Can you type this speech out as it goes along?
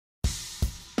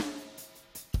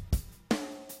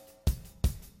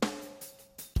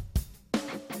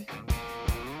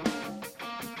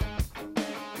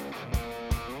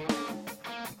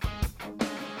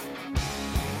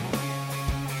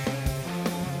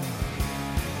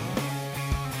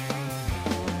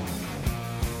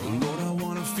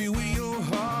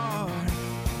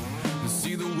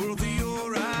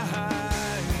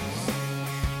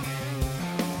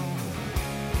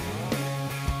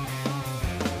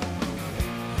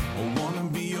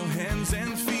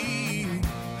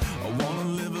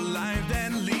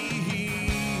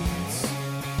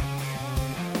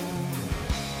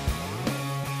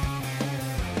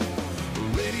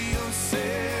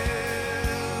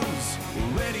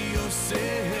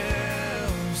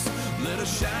to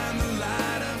shine the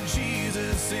light of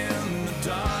Jesus in the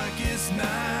darkest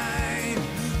night.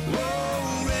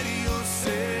 Whoa, ready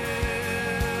yourselves,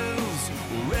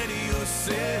 ready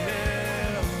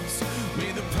yourselves.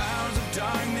 May the powers of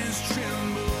darkness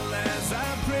tremble as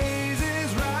our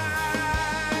praises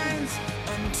rise.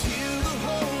 Until the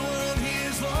whole world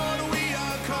hears, Lord, we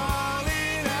are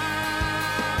calling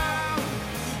out,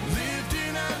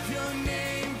 lifting up your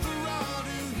name for all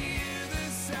to hear the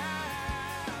sound.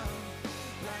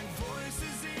 Like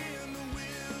voices in the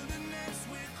wilderness,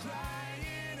 we're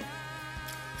crying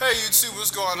out. Hey YouTube,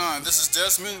 what's going on? This is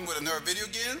Desmond with another video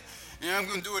again, and I'm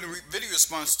going to do a video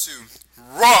response to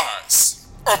Rise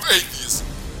of Atheism.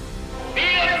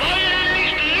 Wir wollen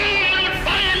nicht lieben und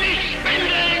wollen nicht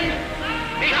spenden.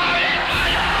 Ich habe den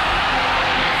Feuer.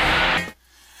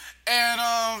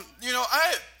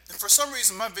 And for some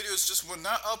reason my videos just would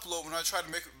not upload when I tried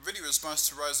to make a video response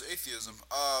to Rise of Atheism.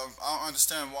 I don't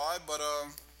understand why, but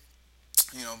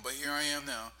but here I am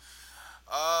now.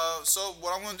 So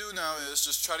what I'm going to do now is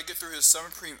just try to get through his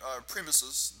 7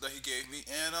 premises that he gave me,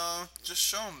 and just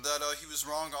show him that he was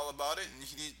wrong all about it, and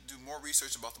he needs to do more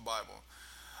research about the Bible.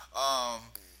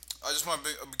 I just want to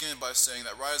begin by saying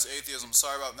that Rise of Atheism, I'm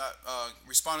sorry about not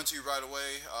responding to you right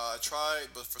away. I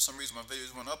tried, but for some reason my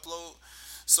videos won't upload.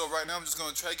 So right now I'm just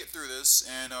going to try to get through this,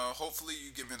 and hopefully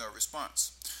you give me another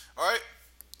response. Alright,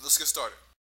 let's get started.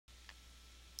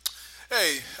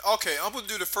 Hey, okay, I'm going to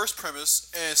do the first premise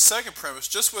and second premise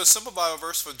just with a simple Bible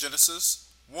verse from Genesis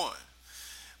 1.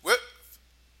 With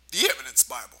the Evidence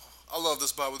Bible. I love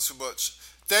this Bible too much.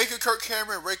 Thank you, Kirk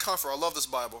Cameron and Ray Comfort. I love this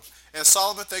Bible. And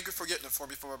Solomon, thank you for getting it for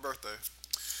me for my birthday.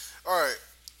 Alright,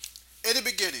 in the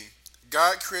beginning,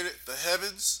 God created the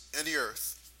heavens and the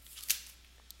earth.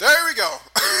 There we go.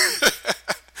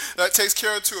 That takes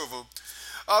care of 2 of them.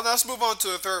 Now let's move on to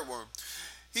the third one.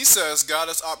 He says God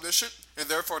is omniscient and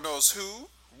therefore knows who,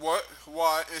 what,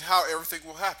 why, and how everything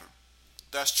will happen.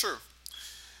 That's true.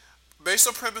 Based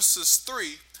on premises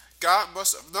 3, God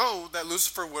must have known that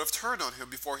Lucifer would have turned on him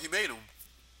before he made him.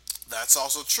 That's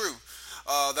also true.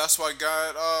 That's why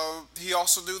God, he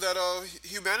also knew that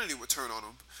humanity would turn on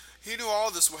him. He knew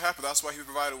all this would happen. That's why he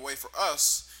provided a way for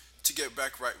us to get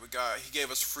back right with God. He gave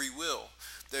us free will.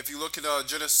 If you look at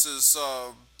Genesis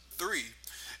 3,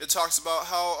 it talks about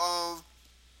how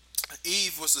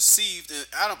Eve was deceived and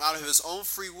Adam out of his own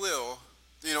free will.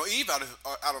 Eve out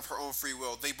of her own free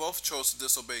will. They both chose to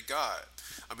disobey God.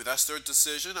 I mean, that's their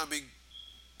decision. I mean,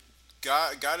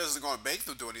 God isn't going to make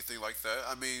them do anything like that.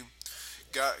 I mean,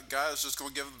 God is just going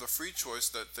to give them the free choice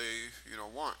that they,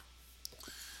 want.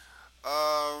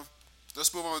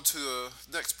 Let's move on to the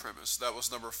next premise. That was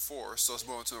number 4. So let's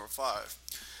move on to number 5.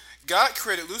 God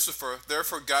created Lucifer,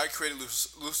 therefore God created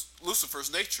Lucifer's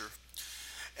nature.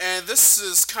 And this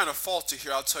is kind of faulty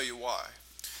here, I'll tell you why.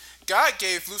 God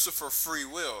gave Lucifer free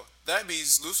will. That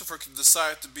means Lucifer can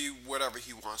decide to be whatever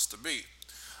he wants to be.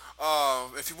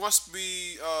 If he wants to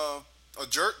be a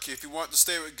jerk, if he wanted to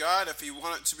stay with God, if he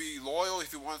wanted to be loyal,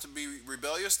 if he wanted to be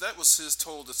rebellious, that was his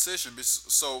total decision.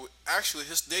 So actually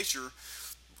his nature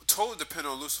totally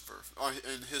depended on Lucifer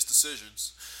and his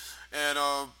decisions. And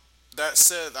that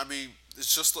said, I mean,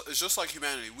 it's just like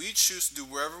humanity. We choose to do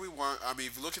wherever we want. I mean,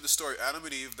 if you look at the story Adam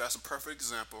and Eve, that's a perfect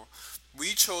example.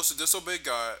 We chose to disobey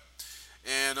God,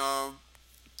 and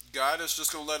God is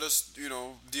just going to let us,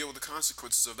 deal with the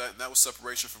consequences of that, and that was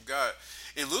separation from God.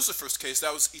 In Lucifer's case,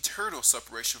 that was eternal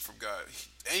separation from God.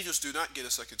 Angels do not get a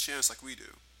second chance like we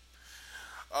do.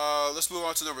 Let's move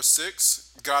on to number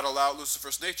 6. God allowed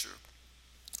Lucifer's nature.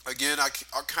 Again, I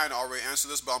kind of already answered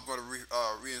this, but I'm going to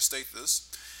reinstate this.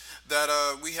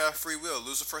 That we have free will.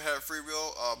 Lucifer had free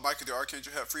will. Michael the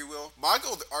Archangel had free will.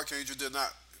 Michael the Archangel did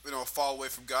not, fall away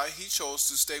from God. He chose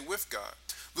to stay with God.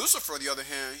 Lucifer, on the other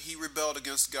hand, he rebelled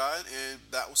against God, and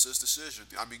that was his decision.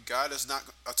 I mean, God is not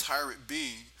a tyrant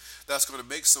being that's going to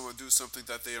make someone do something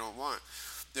that they don't want.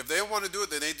 If they don't want to do it,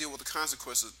 then they deal with the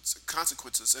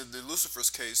consequences. And in Lucifer's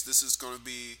case, this is going to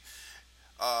be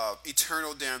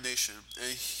eternal damnation,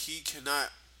 and he can't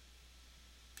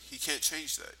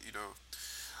change that.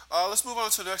 Let's move on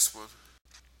to the next one.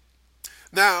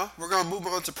 Now, we're going to move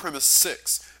on to premise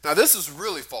 6. Now, this is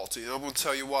really faulty, and I'm going to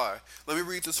tell you why. Let me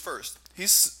read this first.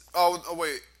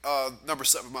 Number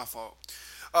 7, my fault.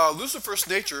 Lucifer's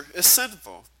nature is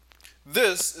sinful.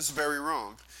 This is very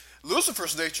wrong.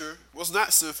 Lucifer's nature was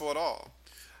not sinful at all.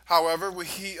 However, when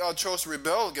he chose to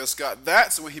rebel against God,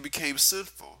 that's when he became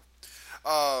sinful.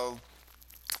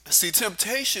 See,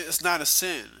 temptation is not a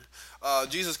sin.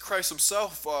 Jesus Christ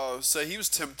himself said he was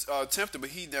tempted, but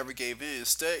he never gave in.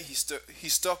 Instead, he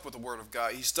stuck with the Word of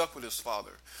God. He stuck with his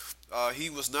Father. He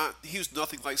was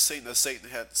nothing like Satan that Satan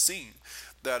had seen.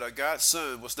 that God's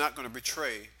Son was not going to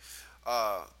betray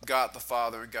God the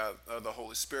Father and God the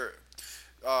Holy Spirit.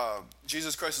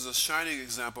 Jesus Christ is a shining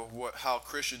example of how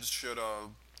Christians should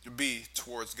be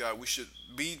towards God. We should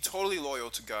be totally loyal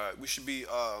to God. We should be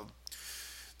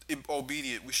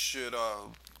obedient. We should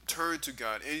turn to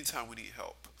God anytime we need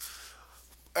help.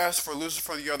 As for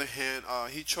Lucifer, on the other hand,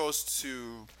 he chose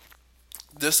to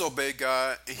disobey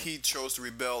God and he chose to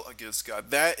rebel against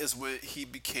God. That is when he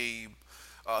became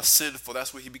sinful.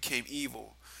 That's when he became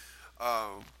evil.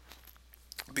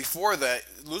 Before that,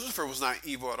 Lucifer was not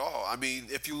evil at all. I mean,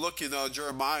 if you look in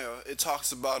Jeremiah, it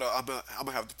talks about. I'm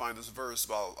gonna have to find this verse.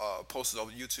 I'll post it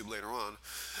on YouTube later on,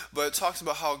 but it talks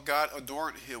about how God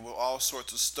adorned him with all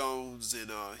sorts of stones,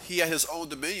 and he had his own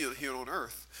dominion here on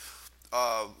earth.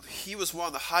 He was one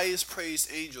of the highest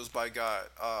praised angels by God.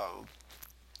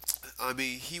 I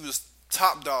mean, he was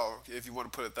top dog, if you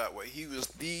want to put it that way. He was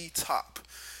the top,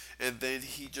 and then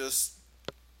he just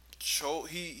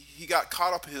he got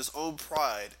caught up in his own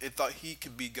pride and thought he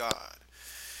could be God,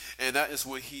 and that is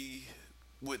when he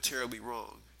went terribly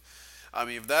wrong. I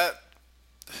mean, if that,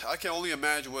 I can only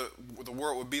imagine what the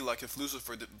world would be like if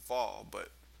Lucifer didn't fall, but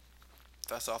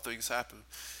that's how things happen.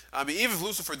 I mean, even if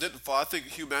Lucifer didn't fall, I think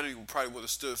humanity probably would have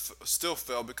still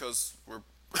fell because we're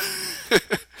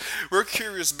we're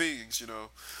curious beings, you know.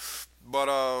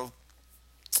 But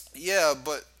yeah,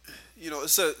 but it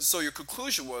says, so your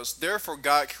conclusion was, therefore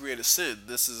God created sin.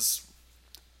 This is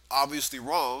obviously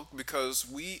wrong because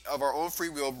we of our own free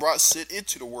will brought sin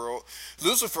into the world.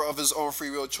 Lucifer of his own free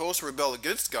will chose to rebel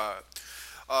against God.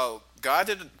 God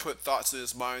didn't put thoughts in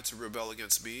his mind to rebel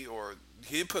against me, or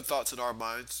he didn't put thoughts in our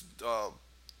minds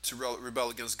to rebel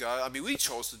against God. I mean, we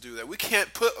chose to do that. We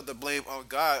can't put the blame on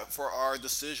God for our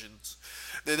decisions.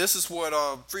 Then this is what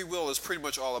free will is pretty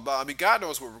much all about. I mean, God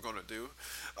knows what we're going to do.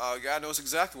 God knows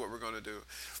exactly what we're going to do.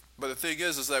 But the thing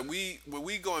is that when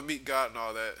we go and meet God and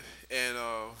all that, and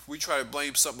we try to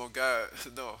blame something on God,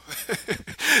 no.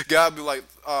 God be like,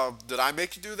 did I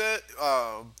make you do that?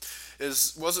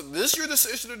 Wasn't this your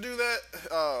decision to do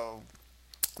that?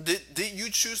 Didn't you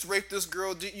choose to rape this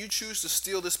girl? Didn't you choose to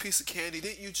steal this piece of candy?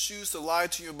 Didn't you choose to lie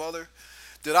to your mother?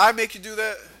 Did I make you do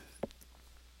that?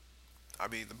 I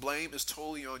mean, the blame is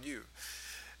totally on you.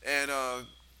 And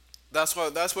that's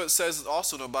what it says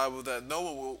also in the Bible, that no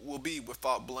one will be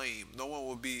without blame. No one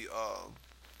will be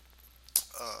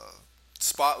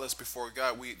spotless before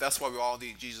God. That's why we all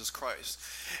need Jesus Christ.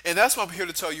 And that's why I'm here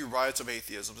to tell you, riots of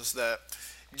atheism, is that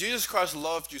Jesus Christ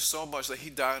loved you so much that he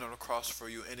died on the cross for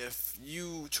you. And if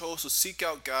you chose to seek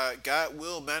out God, God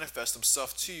will manifest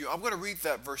himself to you. I'm going to read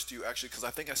that verse to you, actually, because I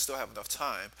think I still have enough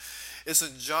time. It's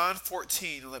in John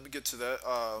 14. Let me get to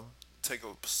that. Take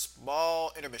a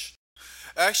small intermission.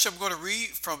 Actually, I'm going to read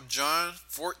from John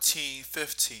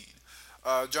 14:15.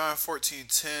 John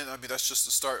 14:10. I mean, that's just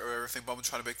the start of everything, but I'm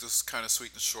trying to make this kind of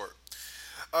sweet and short.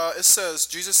 It says,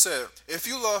 Jesus said, "If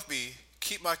you love me,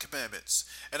 keep my commandments,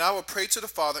 and I will pray to the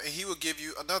Father, and he will give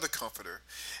you another comforter,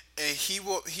 and he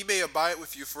may abide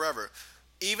with you forever.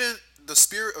 Even the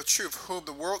Spirit of truth, whom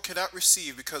the world cannot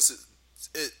receive, because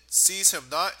it sees him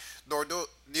not,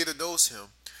 neither knows him.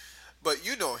 But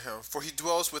you know him, for he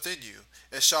dwells within you,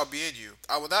 and shall be in you.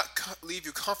 I will not leave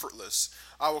you comfortless.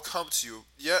 I will come to you.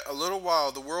 Yet a little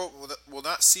while the world will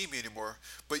not see me anymore,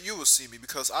 but you will see me,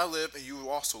 because I live, and you will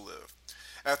also live.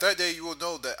 At that day you will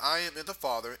know that I am in the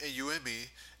Father, and you in me,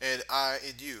 and I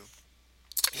in you.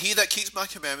 He that keeps my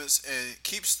commandments and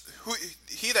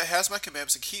he that has my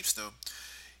commandments and keeps them,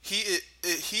 he it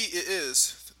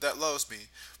is that loves me.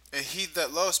 And he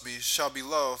that loves me shall be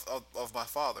loved of my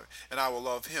Father, and I will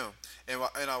love him, and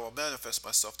I will manifest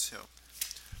myself to him."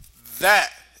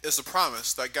 That is the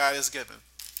promise that God has given.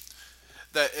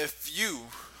 That if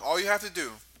all you have to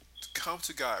do, come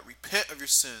to God, repent of your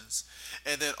sins,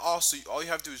 and then also all you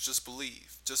have to do is just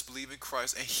believe in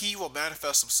Christ, and he will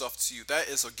manifest himself to you. That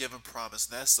is a given promise,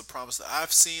 and that's the promise that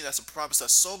I've seen. That's a promise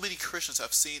that so many Christians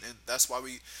have seen, and that's why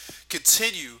we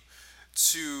continue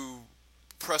to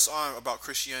press on about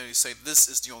Christianity, saying this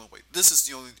is the only way, this is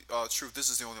the only truth, this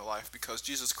is the only life, because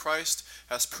Jesus Christ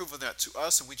has proven that to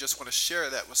us, and we just want to share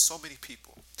that with so many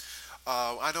people.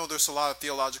 I know there's a lot of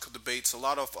theological debates, a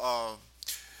lot of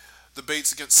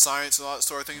debates against science and all that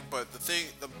sort of thing, but the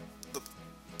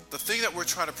thing that we're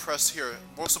trying to press here,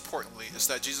 most importantly, is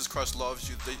that Jesus Christ loves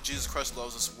you, that Jesus Christ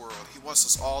loves this world. He wants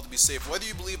us all to be saved, whether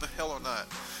you believe in hell or not.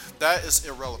 That is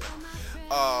irrelevant.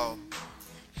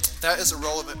 That is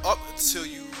irrelevant up until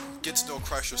you get to know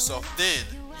Christ yourself. Then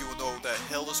you will know that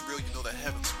hell is real, you know that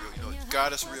heaven's real, you know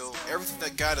God is real, everything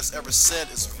that God has ever said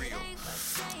is real.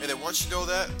 And then once you know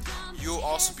that, you'll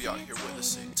also be out here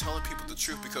witnessing, telling people the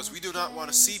truth, because we do not want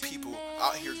to see people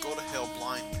out here go to hell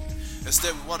blindly.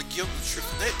 Instead, we want to give them the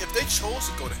truth. If they chose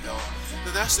to go to hell,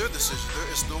 then that's their decision.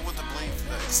 There is no one to blame for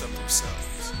that except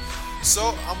themselves.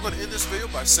 So, I'm going to end this video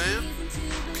by saying,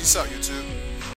 peace out, YouTube.